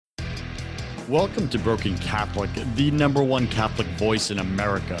Welcome to Broken Catholic, the #1 Catholic voice in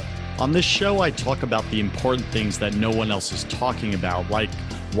America. On this show, I talk about the important things that no one else is talking about, like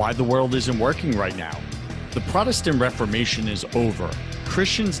why the world isn't working right now. The Protestant Reformation is over.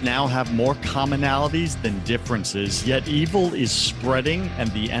 Christians now have more commonalities than differences, yet evil is spreading and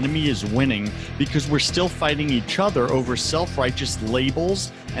the enemy is winning because we're still fighting each other over self-righteous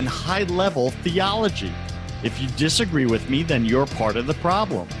labels and high-level theology. If you disagree with me, then you're part of the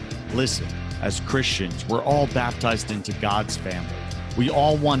problem. Listen, as Christians, we're all baptized into God's family. We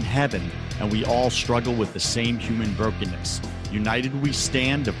all want heaven, and we all struggle with the same human brokenness. United we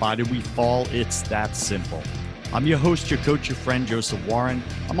stand, divided we fall. It's that simple. I'm your host, your coach, your friend, Joseph Warren.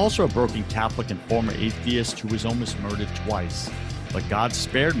 I'm also a broken Catholic and former atheist who was almost murdered twice. But God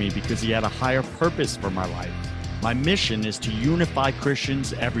spared me because he had a higher purpose for my life. My mission is to unify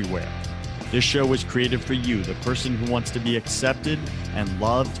Christians everywhere. This show was created for you, the person who wants to be accepted and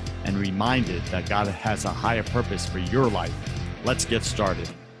loved and reminded that God has a higher purpose for your life. Let's get started.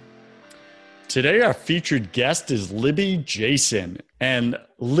 Today, our featured guest is Libby Jason. And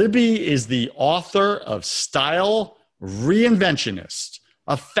Libby is the author of Style Reinventionist,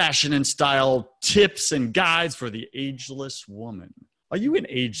 a fashion and style tips and guides for the ageless woman. Are you an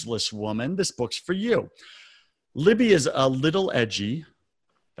ageless woman? This book's for you. Libby is a little edgy.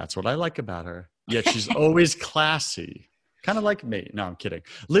 That's what I like about her. Yet she's always classy. Kind of like me. No, I'm kidding.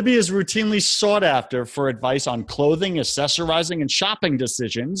 Libby is routinely sought after for advice on clothing, accessorizing, and shopping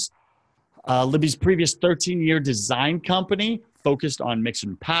decisions. Libby's previous 13-year design company focused on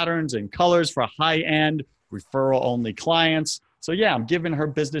mixing patterns and colors for high-end, referral-only clients. So yeah, I'm giving her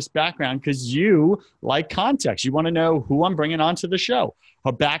business background because you like context. You want to know who I'm bringing onto the show.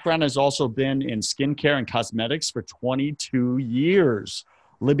 Her background has also been in skincare and cosmetics for 22 years.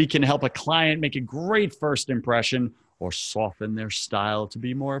 Libby can help a client make a great first impression or soften their style to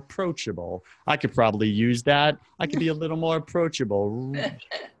be more approachable. I could probably use that. I could be a little more approachable.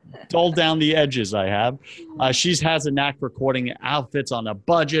 Dull down the edges I have. She has a knack for coordinating outfits on a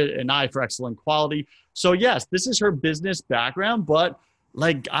budget, an eye for excellent quality. So yes, this is her business background, but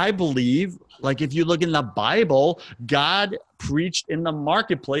I believe, if you look in the Bible, God preached in the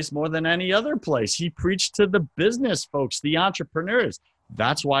marketplace more than any other place. He preached to the business folks, the entrepreneurs.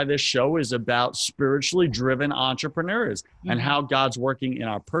 That's why this show is about spiritually driven entrepreneurs and how God's working in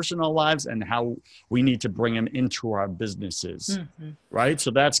our personal lives and how we need to bring him into our businesses, right? So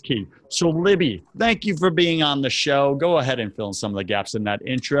that's key. So Libby, thank you for being on the show. Go ahead and fill in some of the gaps in that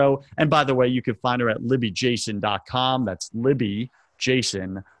intro. And by the way, you can find her at libbyjason.com. That's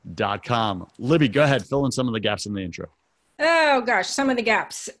libbyjason.com. Libby, go ahead, fill in some of the gaps in the intro. Oh gosh, some of the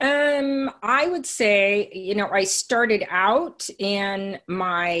gaps. I would say, I started out in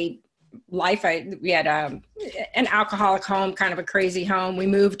my life. We had an alcoholic home, kind of a crazy home. We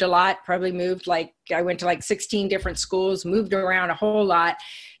moved a lot, probably moved I went to 16 different schools, moved around a whole lot.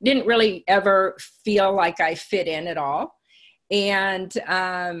 Didn't really ever feel like I fit in at all. And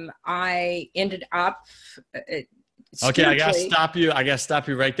I ended up Okay, I gotta stop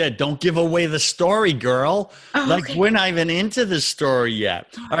you right there. Don't give away the story, girl. Okay. We're not even into the story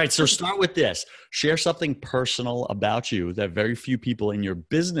yet. All right, so start with this. Share something personal about you that very few people in your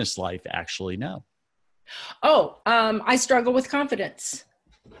business life actually know. I struggle with confidence.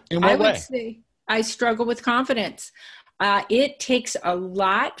 In what way? I would say I struggle with confidence. It takes a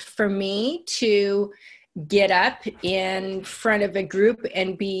lot for me to get up in front of a group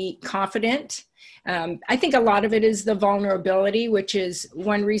and be confident. I think a lot of it is the vulnerability, which is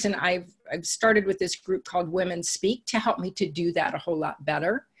one reason I've started with this group called Women Speak to help me to do that a whole lot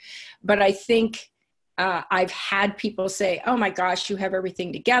better. But I think I've had people say, oh my gosh, you have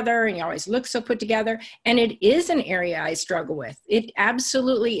everything together and you always look so put together. And it is an area I struggle with. It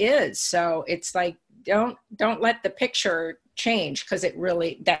absolutely is. So it's don't let the picture change because it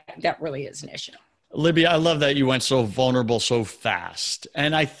really, that really is an issue. Libby, I love that you went so vulnerable so fast.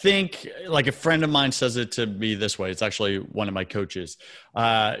 And I think a friend of mine says it to me this way. It's actually one of my coaches.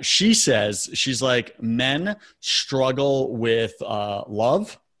 She says, she's like, men struggle with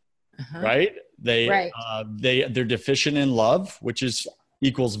love, right? They're deficient in love, which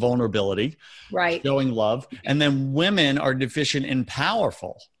equals vulnerability, right? Showing love. And then women are deficient in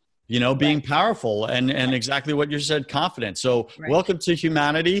powerful. Being powerful and exactly what you said, confident. So welcome to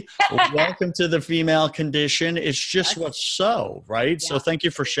humanity. Welcome to the female condition. It's just what's so, right? Yeah. So thank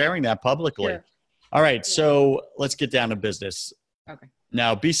you for sharing that publicly. Sure. All right. Yeah. So let's get down to business. Okay.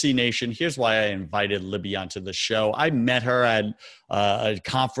 Now, BC Nation, here's why I invited Libby onto the show. I met her at a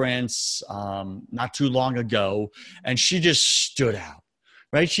conference not too long ago, and she just stood out.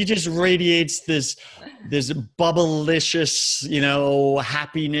 right? She just radiates this bubblicious,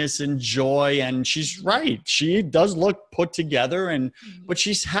 happiness and joy. And she's right. She does look put together, but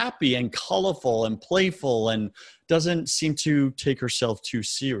she's happy and colorful and playful and doesn't seem to take herself too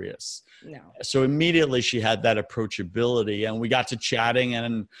serious. No. So immediately she had that approachability, and we got to chatting,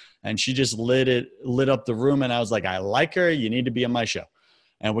 and she just lit up the room. And I was like, I like her. You need to be on my show.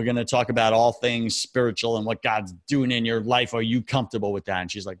 And we're going to talk about all things spiritual and what God's doing in your life. Are you comfortable with that?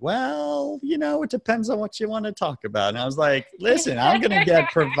 And she's like, well, it depends on what you want to talk about. And I was like, listen, I'm going to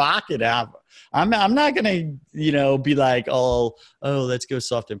get provocative. I'm not going to, be like, oh, let's go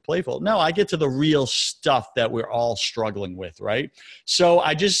soft and playful. No, I get to the real stuff that we're all struggling with, right? So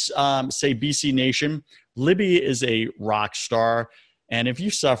I just say, BC Nation, Libby is a rock star. And if you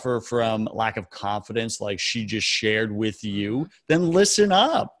suffer from lack of confidence, like she just shared with you, then listen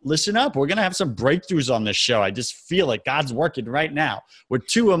up. Listen up. We're going to have some breakthroughs on this show. I just feel like God's working right now. Where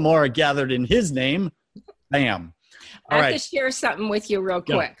two or more are gathered in his name, bam. I have to share something with you real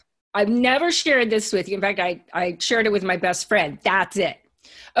quick. Yeah. I've never shared this with you. In fact, I shared it with my best friend. That's it.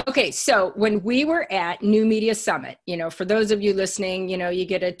 Okay, so when we were at New Media Summit, for those of you listening, you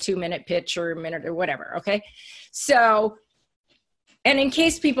get a 2-minute pitch or a minute or whatever, okay? So... and in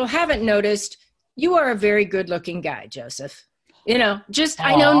case people haven't noticed, you are a very good-looking guy, Joseph. I know,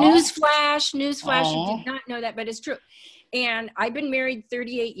 newsflash, you did not know that, but it's true. And I've been married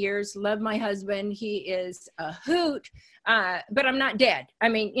 38 years, love my husband. He is a hoot, but I'm not dead. I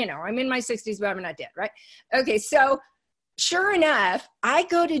mean, I'm in my 60s, but I'm not dead, right? Okay, so sure enough, I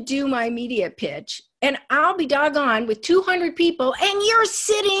go to do my media pitch, and I'll be doggone with 200 people, and you're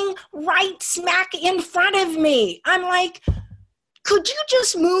sitting right smack in front of me. I'm like... could you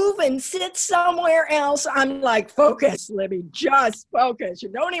just move and sit somewhere else? I'm like, focus, Libby, just focus. You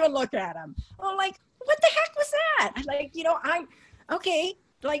don't even look at him. I'm like, what the heck was that? I'm like, I'm okay.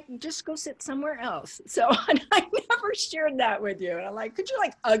 Like, just go sit somewhere else. So I never shared that with you. And I'm like, could you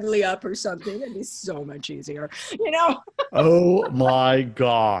ugly up or something? It'd be so much easier, Oh my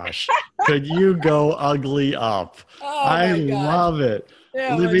gosh. Could you go ugly up? Oh, I love it.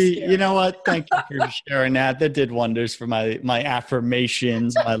 Yeah, Libby, you know what? Thank you for sharing that. That did wonders for my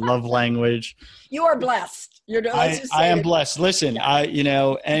affirmations, my love language. You are blessed. I am blessed. Listen,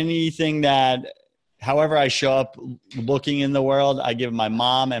 anything that, however I show up looking in the world, I give my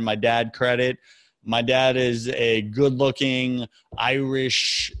mom and my dad credit. My dad is a good-looking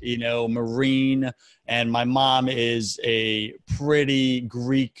Irish, Marine, and my mom is a pretty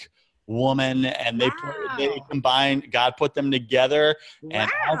Greek woman, and they combined. God put them together, and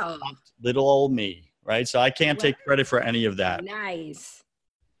little old me, right? So I can't take credit for any of that. Nice.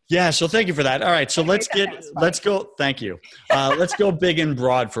 Yeah. So thank you for that. All right. So let's go. Thank you. Let's go big and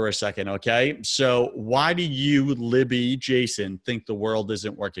broad for a second. Okay. So why do you, Libby, Jason, think the world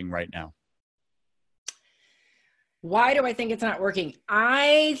isn't working right now? Why do I think it's not working?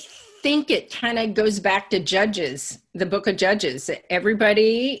 I think it kind of goes back to Judges, the book of Judges.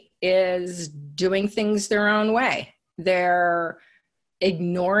 Everybody is doing things their own way. They're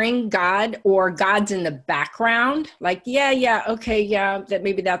ignoring God, or God's in the background. Like, that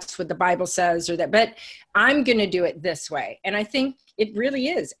maybe that's what the Bible says, but I'm going to do it this way. And I think it really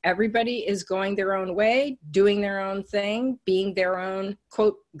is. Everybody is going their own way, doing their own thing, being their own,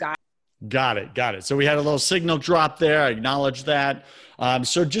 quote, God. Got it. So we had a little signal drop there. I acknowledge that.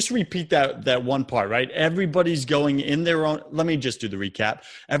 So just repeat that one part, right? Everybody's going in their own. Let me just do the recap.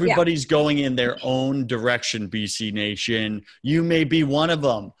 Everybody's going in their own direction, BC Nation. You may be one of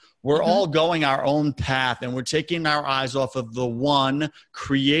them. We're all going our own path, and we're taking our eyes off of the one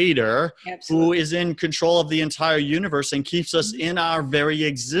creator who is in control of the entire universe and keeps us in our very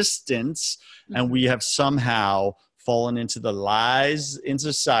existence. And we have somehow fallen into the lies in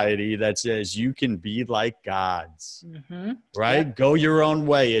society that says you can be like gods, right? Yep. Go your own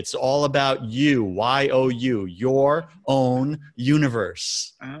way. It's all about you, Y-O-U, your own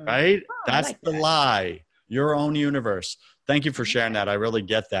universe, right? That's like the lie, your own universe. Thank you for sharing that. I really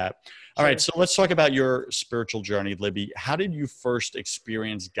get that. All right, so let's talk about your spiritual journey, Libby. How did you first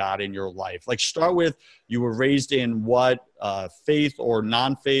experience God in your life? Like, start with, you were raised in what faith or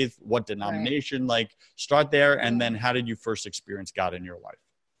non-faith, what denomination? Right. Like, start there, and then how did you first experience God in your life?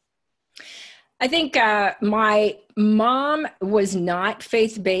 I think my mom was not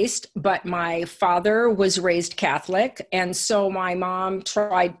faith-based, but my father was raised Catholic. And so my mom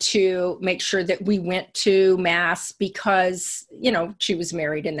tried to make sure that we went to Mass because, she was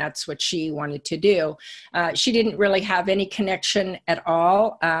married and that's what she wanted to do. She didn't really have any connection at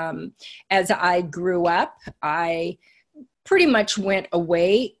all. As I grew up, I pretty much went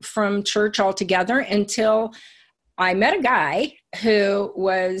away from church altogether until I met a guy who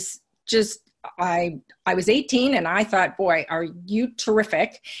was just, I was 18 and I thought, boy, are you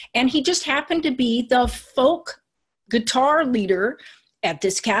terrific. And he just happened to be the folk guitar leader at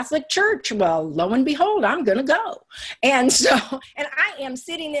this Catholic church. Well, lo and behold, I'm going to go. And so, and I am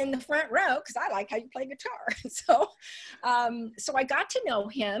sitting in the front row because I like how you play guitar. So I got to know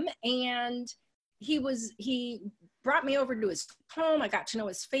him, and he brought me over to his home. I got to know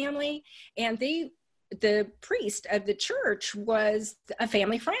his family, and the priest of the church was a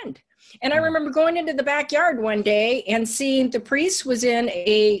family friend. And I remember going into the backyard one day and seeing the priest was in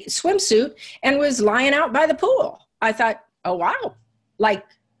a swimsuit and was lying out by the pool. I thought, oh, wow. Like,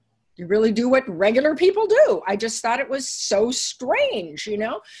 you really do what regular people do. I just thought it was so strange, you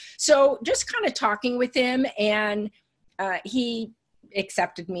know? So just kind of talking with him, and he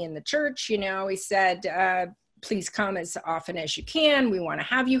accepted me in the church. You know, he said, please come as often as you can. We want to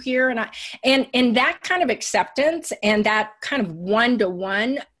have you here. And that kind of acceptance and that kind of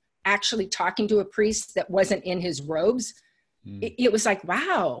one-to-one, actually talking to a priest that wasn't in his robes, it was like,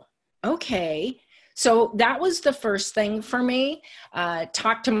 wow, okay. So that was the first thing for me.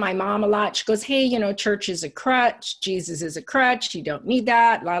 Talked to my mom a lot. She goes, hey, you know, church is a crutch. Jesus is a crutch. You don't need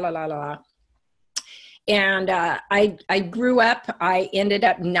that. La, la, la, la, la. And I grew up. I ended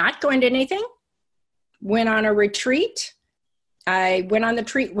up not going to anything. Went on a retreat. I went on the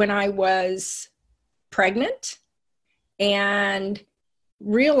retreat when I was pregnant and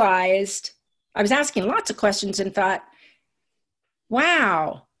realized I was asking lots of questions and thought,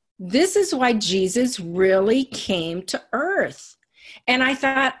 wow, this is why Jesus really came to earth. And I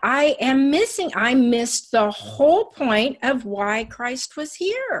thought, I missed the whole point of why Christ was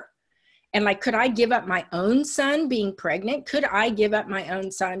here. And like, could I give up my own son being pregnant? Could I give up my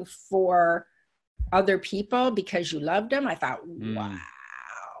own son for other people because you loved them? I thought, wow,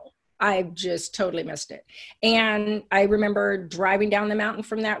 I've just totally missed it. And I remember driving down the mountain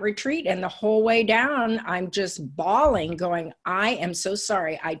from that retreat, and the whole way down, I'm just bawling, going, I am so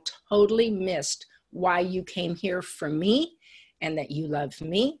sorry. I totally missed why you came here for me and that you love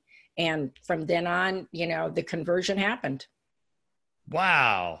me. And from then on, you know, the conversion happened.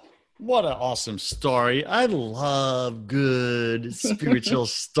 Wow. What an awesome story. I love good spiritual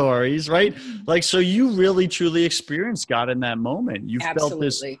stories, right? Like, so you really truly experienced God in that moment. You Absolutely.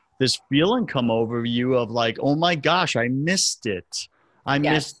 felt this feeling come over you of like, oh my gosh, I missed it. I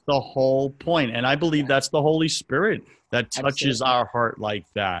missed the whole point. And I believe that's the Holy Spirit that touches our heart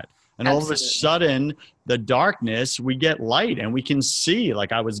like that. And all of a sudden, the darkness, we get light and we can see.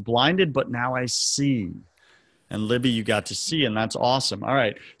 Like, I was blinded, but now I see. And Libby, you got to see, and that's awesome. All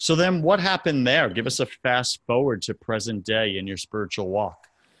right. So then what happened there? Give us a fast forward to present day in your spiritual walk.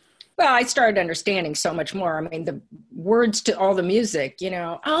 Well, I started understanding so much more. I mean, the words to all the music, you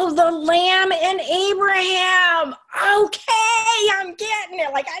know, oh, the Lamb and Abraham. Okay, I'm getting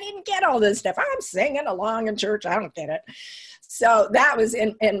it. Like, I didn't get all this stuff. I'm singing along in church. I don't get it. So that was,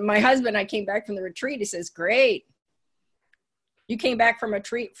 and my husband, I came back from the retreat. He says, great. You came back from a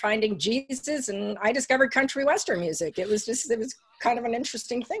retreat finding Jesus, and I discovered country western music. It was kind of an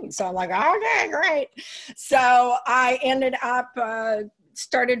interesting thing. So I'm like, okay, great. So I ended up,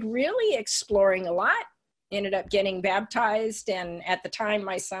 started really exploring a lot, ended up getting baptized. And at the time,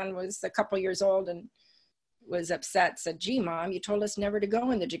 my son was a couple years old and was upset, said, gee, Mom, you told us never to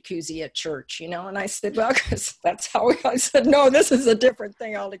go in the jacuzzi at church, you know? And I said, well, because that's how I said, no, this is a different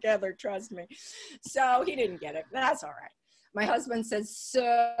thing altogether, trust me. So he didn't get it. That's all right. My husband says,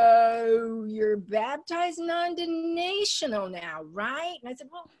 so you're baptized non-denominational now, right? And I said,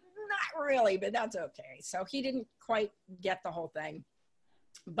 well, not really, but that's okay. So he didn't quite get the whole thing.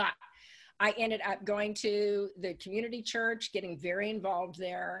 But I ended up going to the community church, getting very involved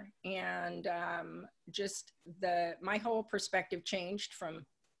there. And just my whole perspective changed from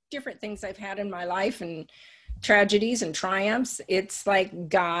different things I've had in my life and tragedies and triumphs. It's like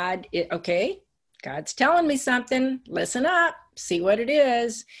God's telling me something, listen up, see what it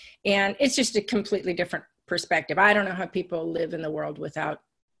is. And it's just a completely different perspective. I don't know how people live in the world without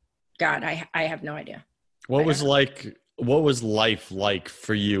God. I have no idea. What was life like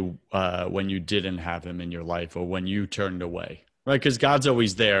for you when you didn't have him in your life or when you turned away? Right? Because God's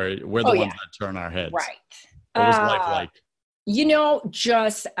always there. We're the ones that turn our heads. Right. What was life like? You know,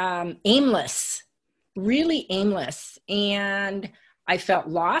 just aimless, really aimless. And I felt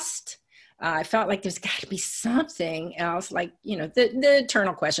lost. I felt like there's got to be something else, like, you know, the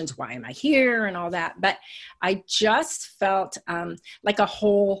eternal questions, why am I here and all that. But I just felt like a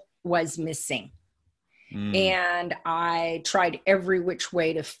hole was missing. And I tried every which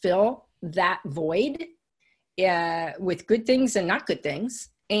way to fill that void with good things and not good things,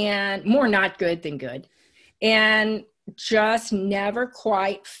 and more not good than good. and just never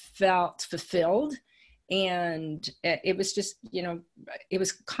quite felt fulfilled. And it was just, it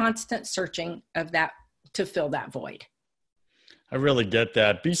was constant searching of that to fill that void. I really get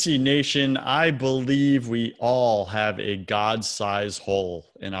that. BC Nation, I believe we all have a God-sized hole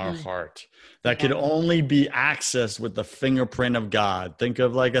in our heart that could only be accessed with the fingerprint of God. Think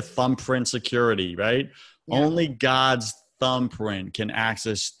of like a thumbprint security, right? Yeah. Only God's thumbprint can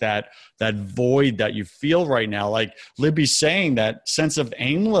access that void that you feel right now. Like Libby's saying, that sense of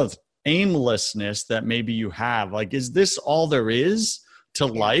aimlessness that maybe you have. Like, is this all there is to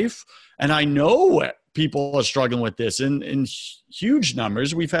life? And I know people are struggling with this in huge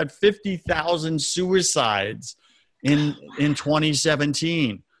numbers. We've had 50,000 suicides in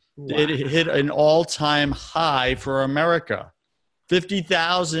 2017. Wow. It hit an all-time high for America.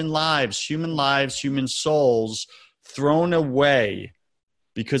 50,000 lives, human souls thrown away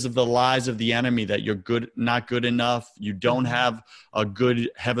because of the lies of the enemy, that you're not good enough. You don't have a good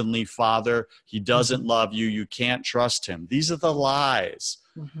heavenly Father. He doesn't love you. You can't trust him. These are the lies.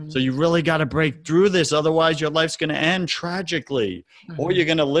 So you really got to break through this. Otherwise, your life's going to end tragically, or you're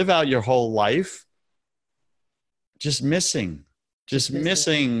going to live out your whole life just missing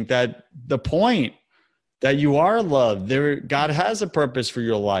that the point that you are loved. God has a purpose for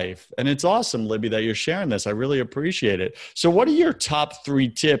your life. And it's awesome, Libby, that you're sharing this. I really appreciate it. So what are your top 3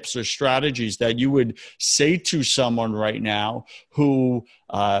 tips or strategies that you would say to someone right now who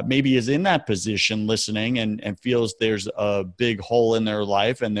maybe is in that position listening and feels there's a big hole in their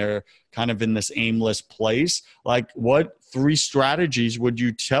life and they're kind of in this aimless place? Like, what 3 strategies would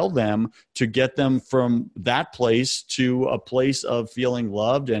you tell them to get them from that place to a place of feeling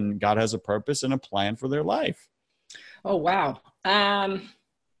loved and God has a purpose and a plan for their life? Oh, wow.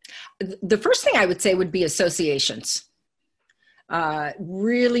 The first thing I would say would be associations.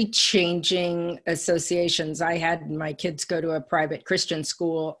 Really changing associations. I had my kids go to a private Christian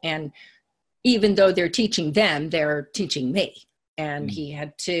school, and even though they're teaching them, they're teaching me. And he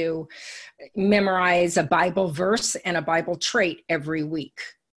had to memorize a Bible verse and a Bible trait every week.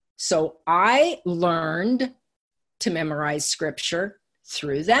 So I learned to memorize scripture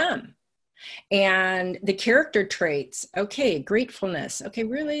through them. And the character traits, okay, gratefulness, okay,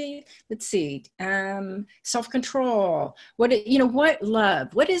 really, let's see, self-control, what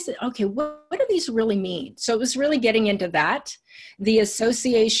love, what is it, okay, what do these really mean? So it was really getting into that. The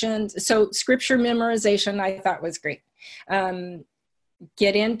associations, so scripture memorization, I thought was great.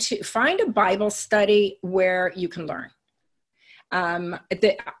 Find a Bible study where you can learn.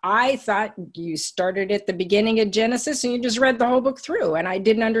 I thought you started at the beginning of Genesis and you just read the whole book through, and I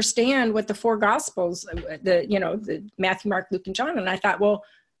didn't understand what the 4 Gospels, the Matthew, Mark, Luke, and John. And I thought, well,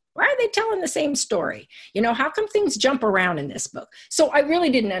 why are they telling the same story? How come things jump around in this book? So I really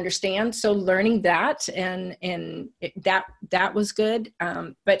didn't understand. So learning that and that was good.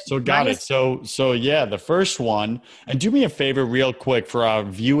 Got it. So yeah, the first one, and do me a favor real quick for our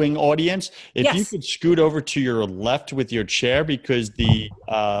viewing audience. If you could scoot over to your left with your chair, because the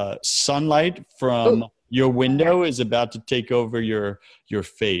sunlight from your window is about to take over your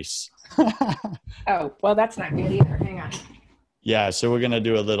face. Oh, well, that's not good either. Hang on. Yeah, so we're gonna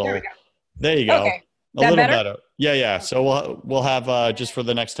do a little. There you go. Okay. A little better. Yeah. So we'll have just for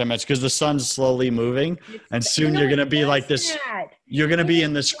the next 10 minutes, because the sun's slowly moving, and soon you're gonna be like this. You're gonna be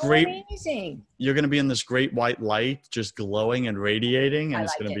in this great. Amazing. You're gonna be in this great white light, just glowing and radiating, and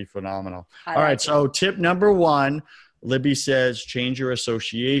it's gonna be phenomenal. All right. So tip number 1, Libby says, change your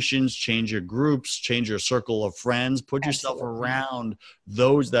associations, change your groups, change your circle of friends. Put yourself around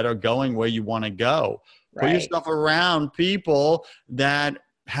those that are going where you want to go. Put yourself around people that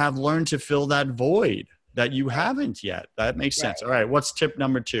have learned to fill that void that you haven't yet. That makes sense. All right. What's tip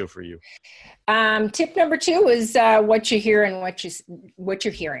number 2 for you? Tip number 2 is what you hear and what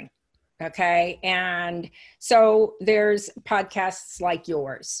you're hearing. Okay. And so there's podcasts like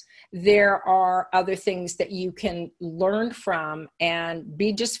yours. There are other things that you can learn from and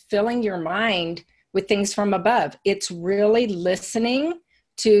be just filling your mind with things from above. It's really listening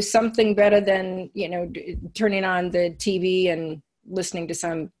to something better than, turning on the TV and listening to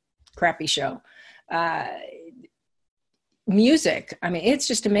some crappy show. Music. I mean, it's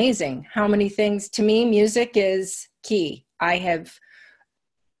just amazing how many things. To me, music is key. I have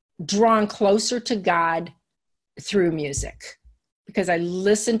drawn closer to God through music because I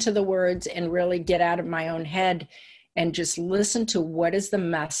listen to the words and really get out of my own head and just listen to what is the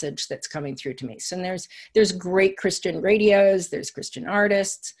message that's coming through to me. So there's great Christian radios, there's Christian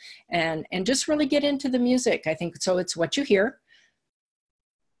artists, and just really get into the music. I think so. It's what you hear.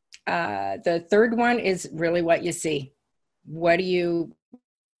 The third one is really what you see. What do you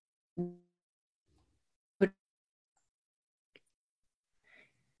put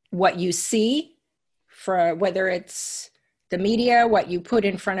what you see, for whether it's the media, what you put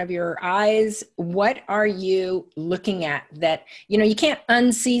in front of your eyes, what are you looking at that, you can't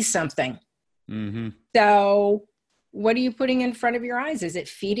unsee something. Mm-hmm. So what are you putting in front of your eyes? Is it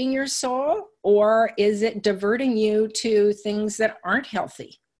feeding your soul, or is it diverting you to things that aren't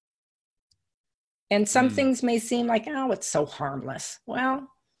healthy? And some things may seem like, oh, it's so harmless. Well,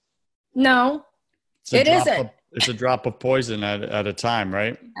 no, it isn't. It's a drop of poison at a time,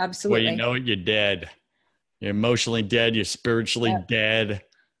 right? Absolutely. Well, you know it, you're dead. You're emotionally dead. You're spiritually dead.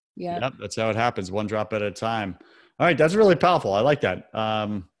 Yep, that's how it happens, one drop at a time. All right, that's really powerful. I like that.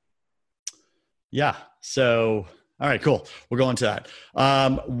 Yeah, so, all right, cool. We'll go into that.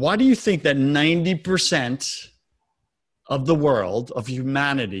 Why do you think that 90% of the world, of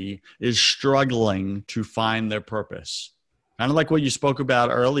humanity, is struggling to find their purpose? Kind of like what you spoke about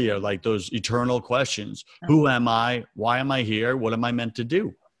earlier, like those eternal questions. Who am I? Why am I here? What am I meant to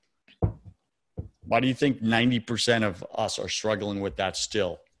do? Why do you think 90% of us are struggling with that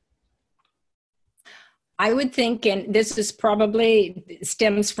still? I would think, and this is probably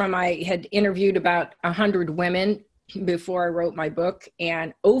stems from, I had interviewed about 100 women before I wrote my book,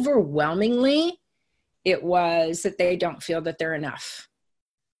 and overwhelmingly, it was that they don't feel that they're enough.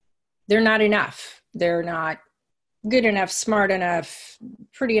 They're not enough. They're not good enough, smart enough,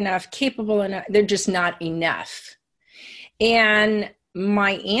 pretty enough, capable enough. They're just not enough. And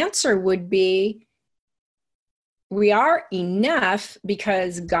my answer would be, we are enough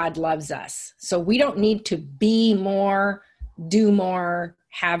because God loves us. So we don't need to be more, do more,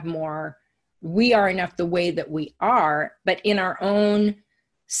 have more. We are enough the way that we are, but in our own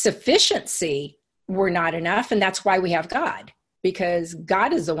sufficiency, we're not enough. And that's why we have God, because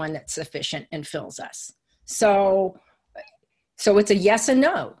God is the one that's sufficient and fills us. So it's a yes and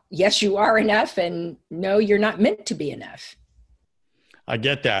no. Yes, you are enough, and no, you're not meant to be enough. I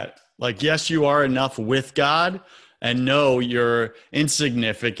get that. Like, yes, you are enough with God, and no, you're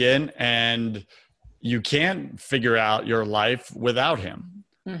insignificant and you can't figure out your life without him.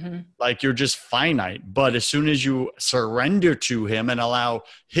 Mm-hmm. Like, you're just finite. But as soon as you surrender to him and allow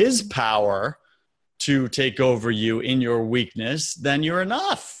his power to take over you in your weakness, then you're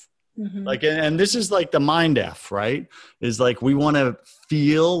enough. Mm-hmm. Like, and this is like the mind F, right? Is like, we want to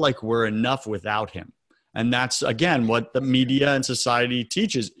feel like we're enough without him. And that's, again, what the media and society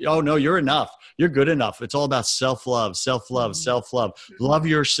teaches. Oh, no, you're enough. You're good enough. It's all about self-love, self-love, self-love. Love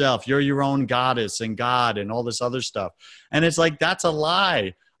yourself. You're your own goddess and God and all this other stuff. And it's like, that's a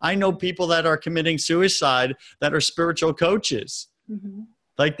lie. I know people that are committing suicide that are spiritual coaches. Mm-hmm.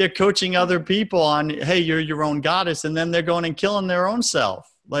 Like, they're coaching other people on, hey, you're your own goddess. And then they're going and killing their own self.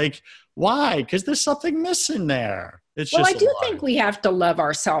 Like, why? Because there's something missing there. Well, I do think we have to love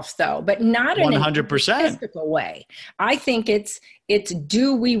ourselves, though, but not in 100% an egotistical way. I think it's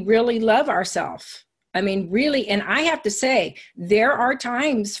do we really love ourselves? I mean, really, and I have to say, there are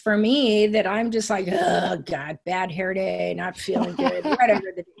times for me that I'm just like, oh, God, bad hair day, not feeling good,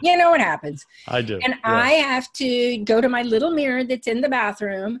 whatever. You know what happens. I do. And I have to go to my little mirror that's in the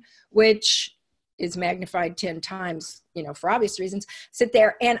bathroom, which is magnified 10 times, for obvious reasons, sit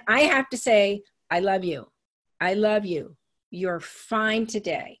there, and I have to say, I love you. I love you. You're fine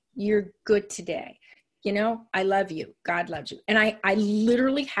today. You're good today. I love you. God loves you. And I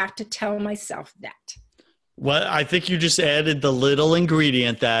literally have to tell myself that. Well, I think you just added the little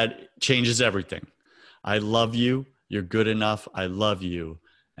ingredient that changes everything. I love you. You're good enough. I love you.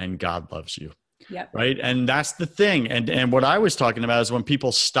 And God loves you. Yep. Right. And that's the thing. And what I was talking about is when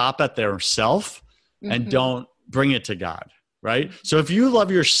people stop at their self and don't bring it to God. Right. So if you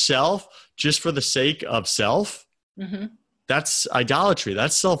love yourself just for the sake of self, that's idolatry.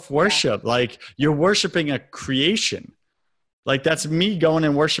 That's self-worship. Yeah. Like, you're worshiping a creation. Like, that's me going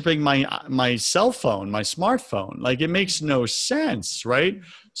and worshiping my cell phone, my smartphone. Like, it makes no sense. Right.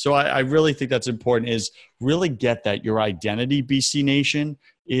 So I really think that's important, is really get that your identity, BC Nation,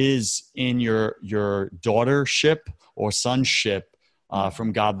 is in your daughtership or sonship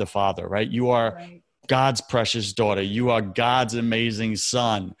from God the Father. Right. You are God's precious daughter. You are God's amazing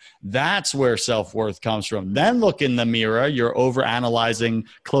son. That's where self-worth comes from. Then look in the mirror, your over-analyzing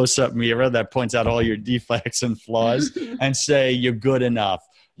close-up mirror that points out all your defects and flaws, and say, you're good enough.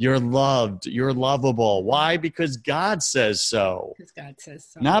 You're loved. You're lovable. Why? Because God says so. Because God says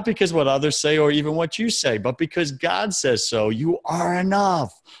so. Not because what others say or even what you say, but because God says so. You are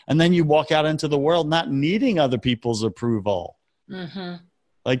enough. And then you walk out into the world not needing other people's approval. Mm-hmm.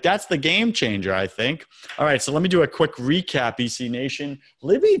 Like, that's the game changer, I think. All right, so let me do a quick recap, EC Nation.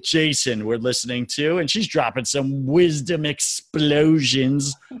 Libby Jason we're listening to, and she's dropping some wisdom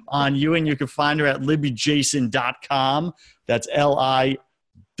explosions on you, and you can find her at libbyjason.com. That's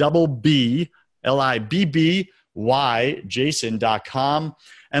double B, Libby, Jason.com.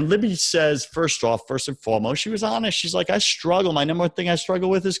 And Libby says, first and foremost, she was honest. She's like, I struggle. My number one thing I struggle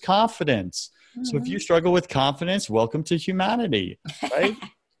with is confidence. Mm-hmm. So if you struggle with confidence, welcome to humanity, right?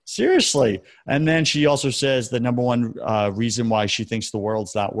 Seriously. And then she also says the number one reason why she thinks the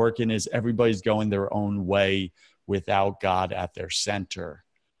world's not working is everybody's going their own way without God at their center.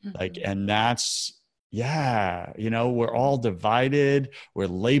 Mm-hmm. And that's, we're all divided. We're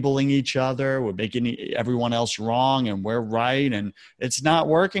labeling each other. We're making everyone else wrong and we're right. And it's not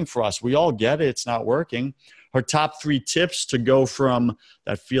working for us. We all get it. It's not working. Her top 3 tips to go from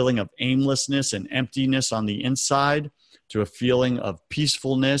that feeling of aimlessness and emptiness on the inside to a feeling of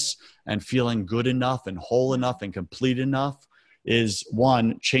peacefulness and feeling good enough and whole enough and complete enough is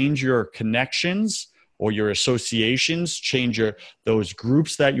 1, change your connections or your associations, change those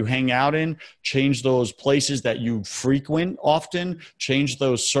groups that you hang out in, change those places that you frequent often, change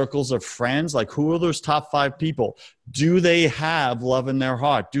those circles of friends. Like, who are those top 5 people? Do they have love in their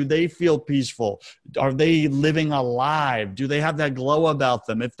heart? Do they feel peaceful? Are they living alive? Do they have that glow about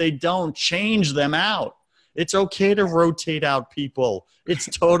them? If they don't, change them out. It's okay to rotate out people. It's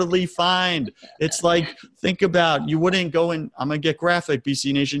totally fine. It's like, think about, you wouldn't go and, I'm going to get graphic,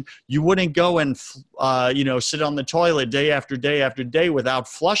 BC Nation. You wouldn't go and, sit on the toilet day after day after day without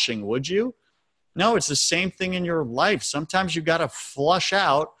flushing, would you? No, it's the same thing in your life. Sometimes you got to flush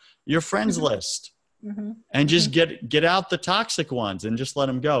out your friends list and just get out the toxic ones and just let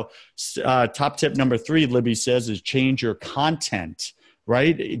them go. Top tip number 3, Libby says, is change your content.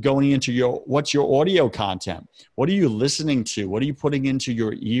 Right? Going into what's your audio content? What are you listening to? What are you putting into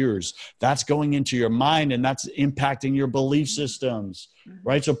your ears? That's going into your mind and that's impacting your belief systems,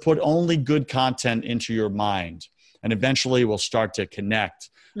 right? So put only good content into your mind and eventually we'll start to connect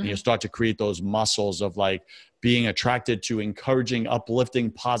and you'll start to create those muscles of like being attracted to encouraging,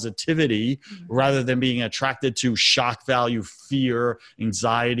 uplifting positivity rather than being attracted to shock value, fear,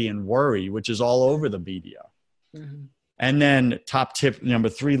 anxiety, and worry, which is all over the media. And then top tip number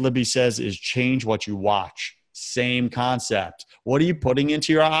 3, Libby says, is change what you watch. Same concept. What are you putting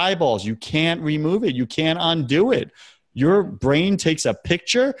into your eyeballs? You can't remove it. You can't undo it. Your brain takes a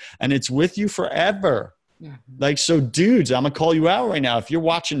picture and it's with you forever. Like, so dudes, I'm going to call you out right now. If you're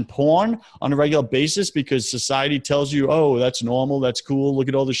watching porn on a regular basis because society tells you, oh, that's normal, that's cool, look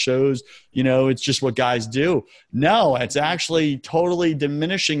at all the shows, it's just what guys do. No, it's actually totally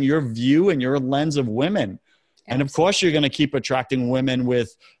diminishing your view and your lens of women. And of course, you're going to keep attracting women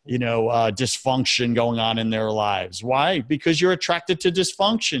with, dysfunction going on in their lives. Why? Because you're attracted to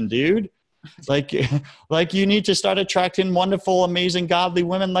dysfunction, dude. Like you need to start attracting wonderful, amazing, godly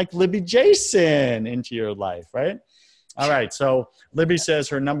women like Libby Jason into your life, right? All right. So Libby says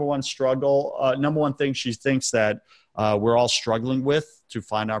her number one thing she thinks that we're all struggling with to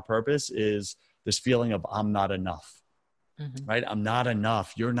find our purpose is this feeling of I'm not enough. Right? I'm not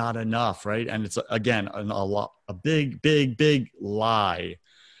enough. You're not enough. Right? And it's, again, a big, big, big lie.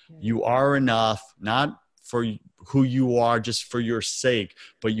 You are enough, not for who you are just for your sake,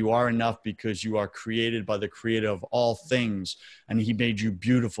 but you are enough because you are created by the creator of all things. And he made you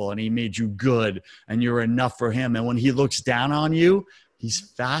beautiful and he made you good and you're enough for him. And when he looks down on you, he's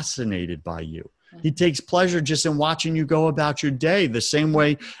fascinated by you. He takes pleasure just in watching you go about your day, the same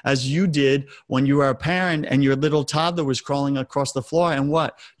way as you did when you were a parent and your little toddler was crawling across the floor. And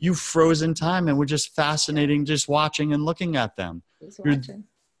what? You froze in time and were just fascinating just watching and looking at them. You're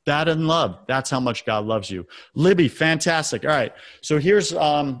that in love. That's how much God loves you. Libby, fantastic. All right. So here's,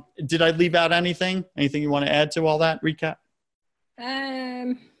 did I leave out anything? Anything you want to add to all that recap?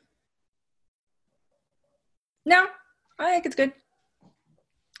 No, I think it's good.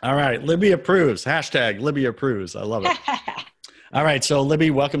 All right. Libby approves. Hashtag Libby approves. I love it. All right. So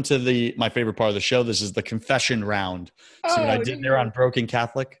Libby, welcome to my favorite part of the show. This is the confession round. See what I did there on Broken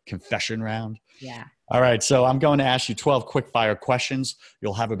Catholic? Confession round. Yeah. All right. So I'm going to ask you 12 quick fire questions.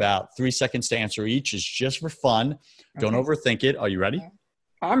 You'll have about 3 seconds to answer each. It's just for fun. Don't overthink it. Are you ready?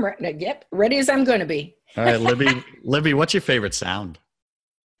 I'm ready. Yep. Ready as I'm going to be. All right, Libby. Libby, what's your favorite sound?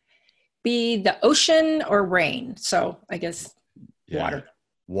 Be the ocean or rain. So I guess water.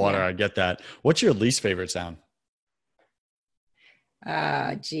 Water, yeah. I get that. What's your least favorite sound?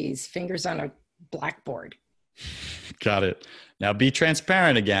 Fingers on a blackboard. Got it. Now be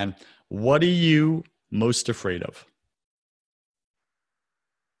transparent again. What are you most afraid of?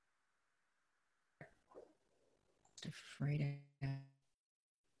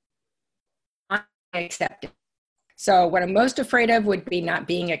 Accepted. So what I'm most afraid of would be not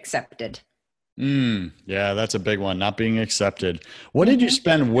being accepted. Yeah, that's a big one. Not being accepted. What did you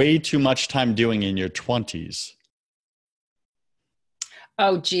spend way too much time doing in your 20s?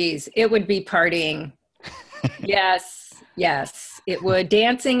 Oh, geez. It would be partying. Yes. Yes. It would.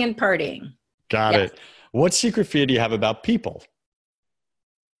 Dancing and partying. Got Yes. it. What secret fear do you have about people?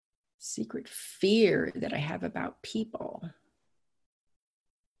 Secret fear that I have about people.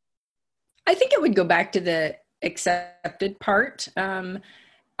 I think it would go back to the accepted part. I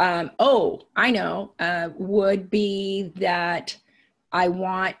know, would be that I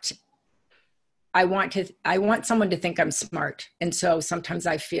want someone to think I'm smart. And so sometimes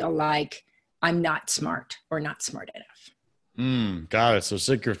I feel like I'm not smart or not smart enough. Got it. So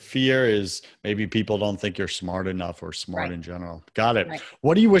secret fear is maybe people don't think you're smart enough or smart Right. in general. Got it. Right.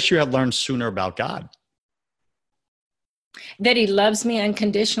 What do you wish you had learned sooner about God? That he loves me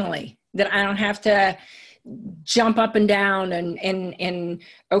unconditionally, that I don't have to jump up and down and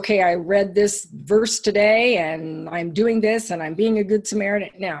okay, I read this verse today and I'm doing this and I'm being a good Samaritan.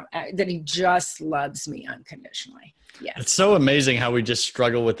 No, that he just loves me unconditionally. Yes. It's so amazing how we just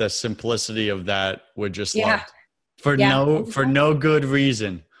struggle with the simplicity of that. We're just loved for no good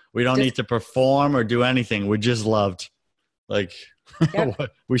reason. We don't need to perform or do anything. We're just loved. Like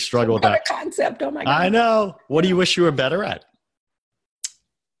we struggle with that. What a concept. Oh my God. I know. What do you wish you were better at?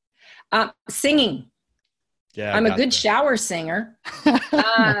 Singing. Yeah, I'm a good shower singer.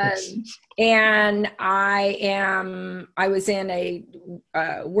 And I was in a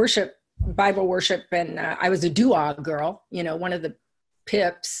Bible worship, and I was a doo-wah girl, one of the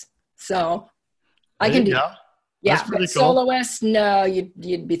pips. So I can do that. Yeah, that's pretty cool. Soloist, no,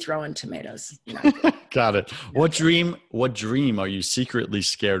 you'd be throwing tomatoes. Got it. What dream are you secretly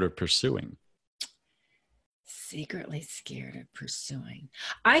scared of pursuing? Secretly scared of pursuing.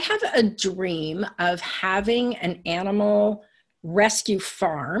 I have a dream of having an animal rescue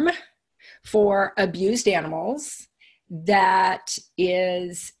farm for abused animals that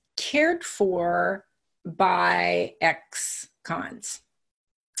is cared for by ex-cons.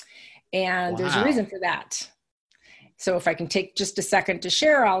 And there's a reason for that. So if I can take just a second to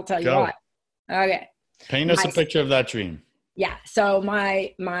share, I'll tell you what. Okay. Paint us a picture of that dream. Yeah. So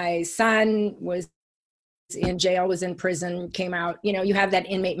my son was in jail, was in prison, came out. You have that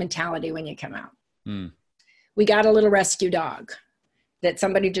inmate mentality when you come out. We got a little rescue dog that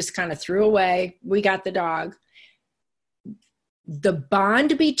somebody just kind of threw away. We got the dog. The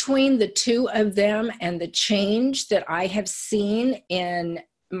bond between the two of them and the change that I have seen in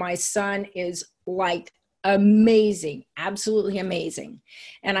my son is like amazing, absolutely amazing.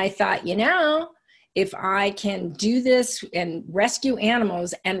 And I thought, if I can do this and rescue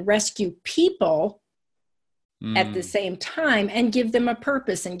animals and rescue people at the same time and give them a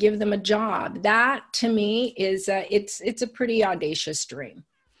purpose and give them a job, that to me is it's a pretty audacious dream.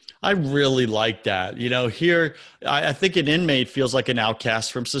 I really like that. Here, I think an inmate feels like an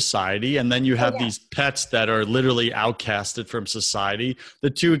outcast from society. And then you have these pets that are literally outcasted from society. The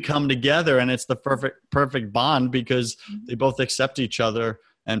two come together and it's the perfect bond because they both accept each other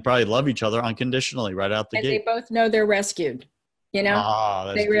and probably love each other unconditionally right out the gate. And they both know they're rescued.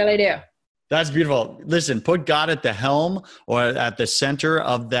 They really do. That's beautiful. Listen, put God at the helm or at the center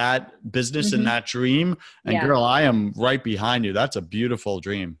of that business and that dream. And girl, I am right behind you. That's a beautiful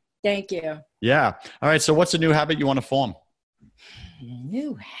dream. Thank you. Yeah. All right. So what's a new habit you want to form?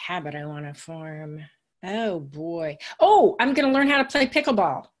 New habit I want to form. Oh boy. Oh, I'm going to learn how to play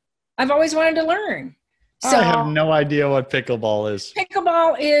pickleball. I've always wanted to learn. So, I have no idea what pickleball is.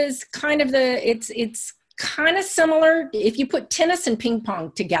 Pickleball is kind of it's kind of similar if you put tennis and ping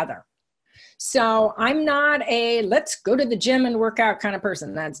pong together. So I'm not a let's go to the gym and work out kind of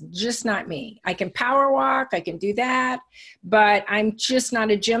person. That's just not me. I can power walk, I can do that, but I'm just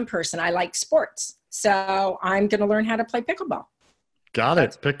not a gym person. I like sports. So I'm going to learn how to play pickleball. Got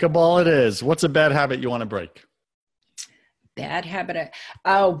it. Pickleball it is. What's a bad habit you want to break? Bad habit.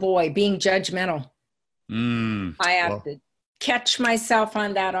 Oh boy, being judgmental. I have to catch myself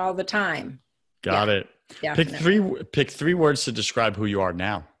on that all the time. Got it. Pick three words to describe who you are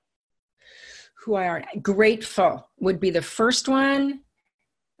now. Who I are. Grateful would be the first one.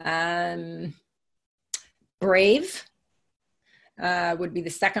 Brave would be the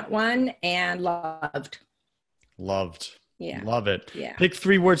second one. And loved. Loved. Yeah. Love it. Yeah. Pick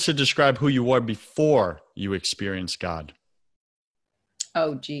three words to describe who you were before you experienced God.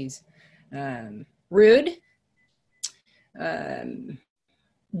 Oh, geez. Rude.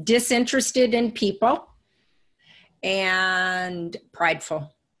 Disinterested in people. And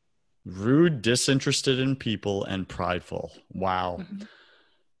prideful. Rude, disinterested in people, and prideful. Wow.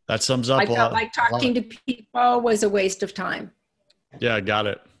 That sums up. I felt like talking to people was a waste of time. Yeah, got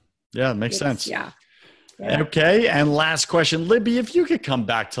it. Yeah, makes sense. Yeah. Okay, and last question. Libby, if you could come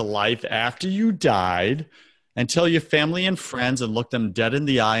back to life after you died, and tell your family and friends and look them dead in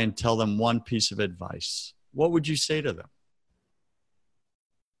the eye and tell them one piece of advice, what would you say to them?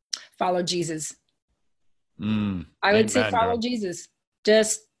 Follow Jesus. I would say Amen, follow girl. Jesus.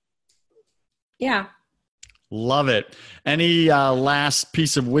 Just, yeah. Love it. Any last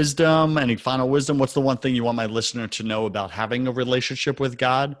piece of wisdom, any final wisdom? What's the one thing you want my listener to know about having a relationship with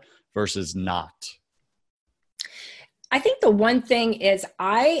God versus not? I think the one thing is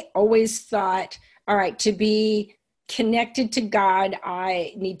I always thought, all right, to be connected to God,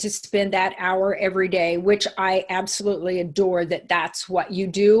 I need to spend that hour every day, which I absolutely adore that that's what you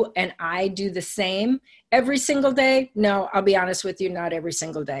do. And I do the same every single day. No, I'll be honest with you, not every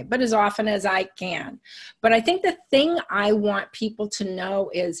single day, but as often as I can. But I think the thing I want people to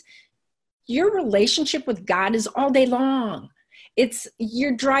know is your relationship with God is all day long. It's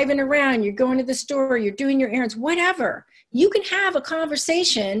you're driving around, you're going to the store, you're doing your errands, whatever. You can have a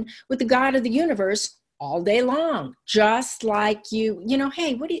conversation with the God of the universe all day long, just like hey,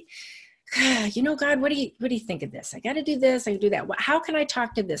 what do you, God, what do you think of this? I got to do this. I do that. How can I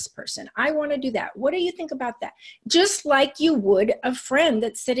talk to this person? I want to do that. What do you think about that? Just like you would a friend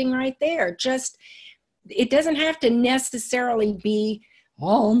that's sitting right there. Just, it doesn't have to necessarily be,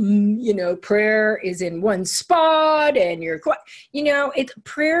 prayer is in one spot and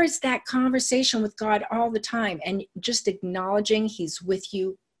prayer is that conversation with God all the time and just acknowledging he's with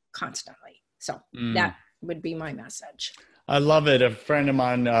you constantly. So that would be my message. I love it. A friend of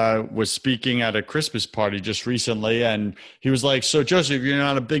mine was speaking at a Christmas party just recently, and he was like, so Joseph, you're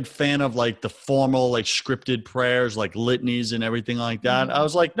not a big fan of like the formal, like scripted prayers, like litanies and everything like that? I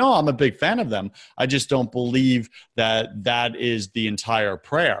was like, no, I'm a big fan of them. I just don't believe that that is the entire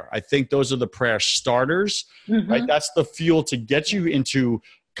prayer. I think those are the prayer starters, right? That's the fuel to get you into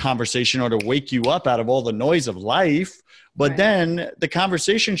conversation or to wake you up out of all the noise of life. But then the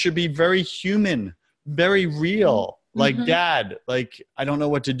conversation should be very human, very real. Like, Dad, like, I don't know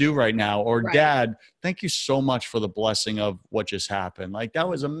what to do right now. Or Dad, thank you so much for the blessing of what just happened. Like, that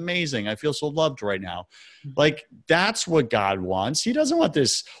was amazing. I feel so loved right now. Like, that's what God wants. He doesn't want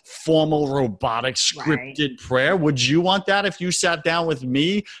this formal, robotic, scripted prayer. Would you want that if you sat down with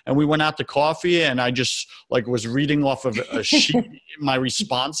me and we went out to coffee and I just like was reading off of a sheet my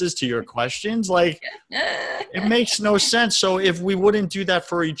responses to your questions? Like, it makes no sense. So if we wouldn't do that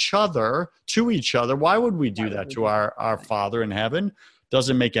for each other, to each other, why would we do that to our Father in heaven?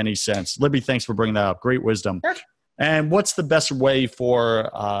 Doesn't make any sense. Libby, thanks for bringing that up. Great wisdom. Sure. And what's the best way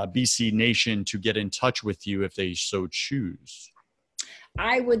for BC Nation to get in touch with you if they so choose?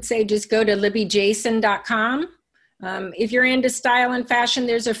 I would say just go to libbyjason.com. If you're into style and fashion,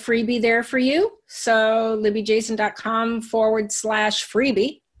 there's a freebie there for you. So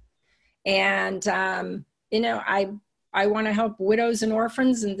libbyjason.com/freebie. And, I want to help widows and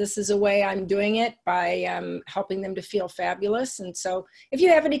orphans, and this is a way I'm doing it by helping them to feel fabulous. And so if you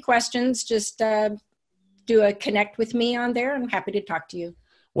have any questions, just do a connect with me on there. I'm happy to talk to you.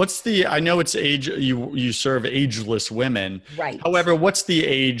 I know it's age, you serve ageless women. Right. However, what's the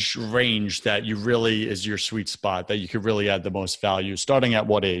age range that you really is your sweet spot that you could really add the most value? Starting at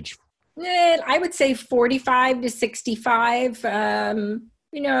what age? I would say 45 to 65.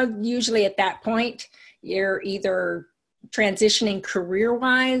 Usually at that point, you're either transitioning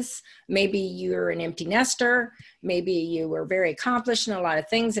career-wise, maybe you're an empty nester, maybe you were very accomplished in a lot of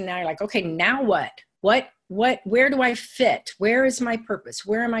things, and now you're like, okay, now what? Where do I fit? Where is my purpose?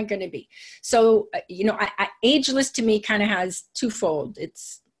 Where am I going to be? So, ageless to me kind of has twofold.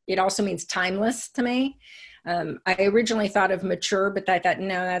 It also means timeless to me. I originally thought of mature, but I thought,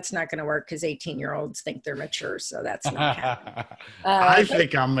 no, that's not going to work because 18-year-olds think they're mature. So that's not happening. I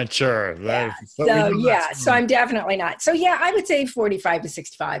think I'm mature. So I'm definitely not. So yeah, I would say 45 to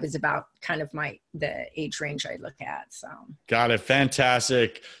 65 is about kind of the age range I look at. So got it.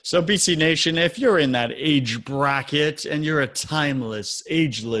 Fantastic. So BC Nation, if you're in that age bracket and you're a timeless,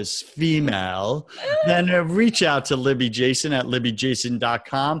 ageless female, then reach out to Libby Jason at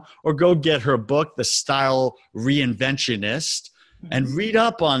libbyjason.com or go get her book, The Style Reinventionist, and read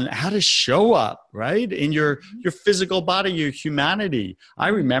up on how to show up, right? In your physical body, your humanity. I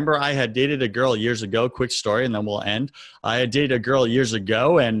remember I had dated a girl years ago, quick story, and then we'll end. I had dated a girl years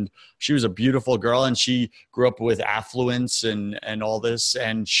ago, and she was a beautiful girl, and she grew up with affluence and all this,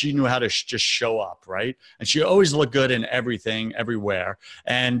 and she knew how to just show up, right? And she always looked good in everything, everywhere.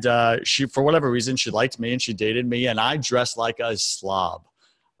 And she, for whatever reason, she liked me, and she dated me, and I dressed like a slob.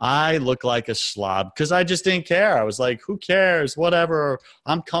 I look like a slob because I just didn't care. I was like, who cares? Whatever.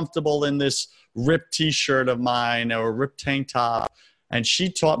 I'm comfortable in this ripped t-shirt of mine or ripped tank top. And she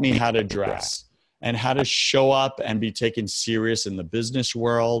taught me how to dress. and how to show up and be taken serious in the business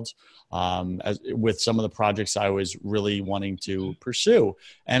world, with some of the projects I was really wanting to pursue.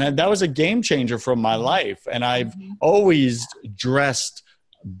 And that was a game changer from my life. And I've always dressed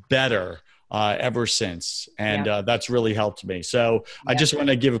better ever since. And that's really helped me. So I just want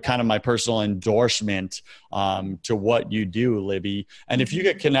to give kind of my personal endorsement to what you do, Libby. And if you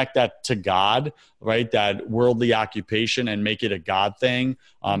could connect that to God, right, that worldly occupation, and make it a God thing,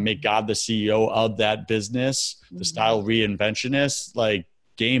 make God the CEO of that business, the style reinventionist, like,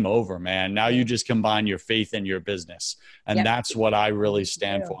 game over, man. Now you just combine your faith and your business. And that's what I really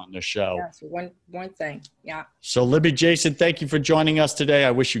stand for on the show. That's one thing. Yeah. So Libby, Jason, thank you for joining us today.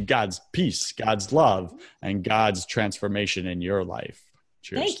 I wish you God's peace, God's love, and God's transformation in your life.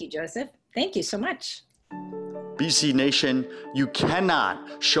 Cheers. Thank you, Joseph. Thank you so much. BC Nation, you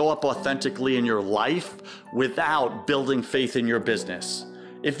cannot show up authentically in your life without building faith in your business.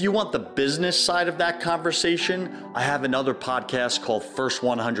 If you want the business side of that conversation, I have another podcast called First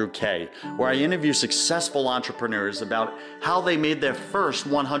 100K, where I interview successful entrepreneurs about how they made their first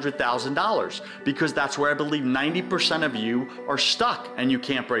 $100,000, because that's where I believe 90% of you are stuck and you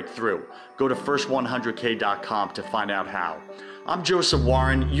can't break through. Go to first100k.com to find out how. I'm Joseph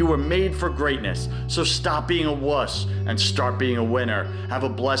Warren. You were made for greatness, so stop being a wuss and start being a winner. Have a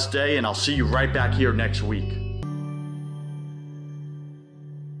blessed day, and I'll see you right back here next week.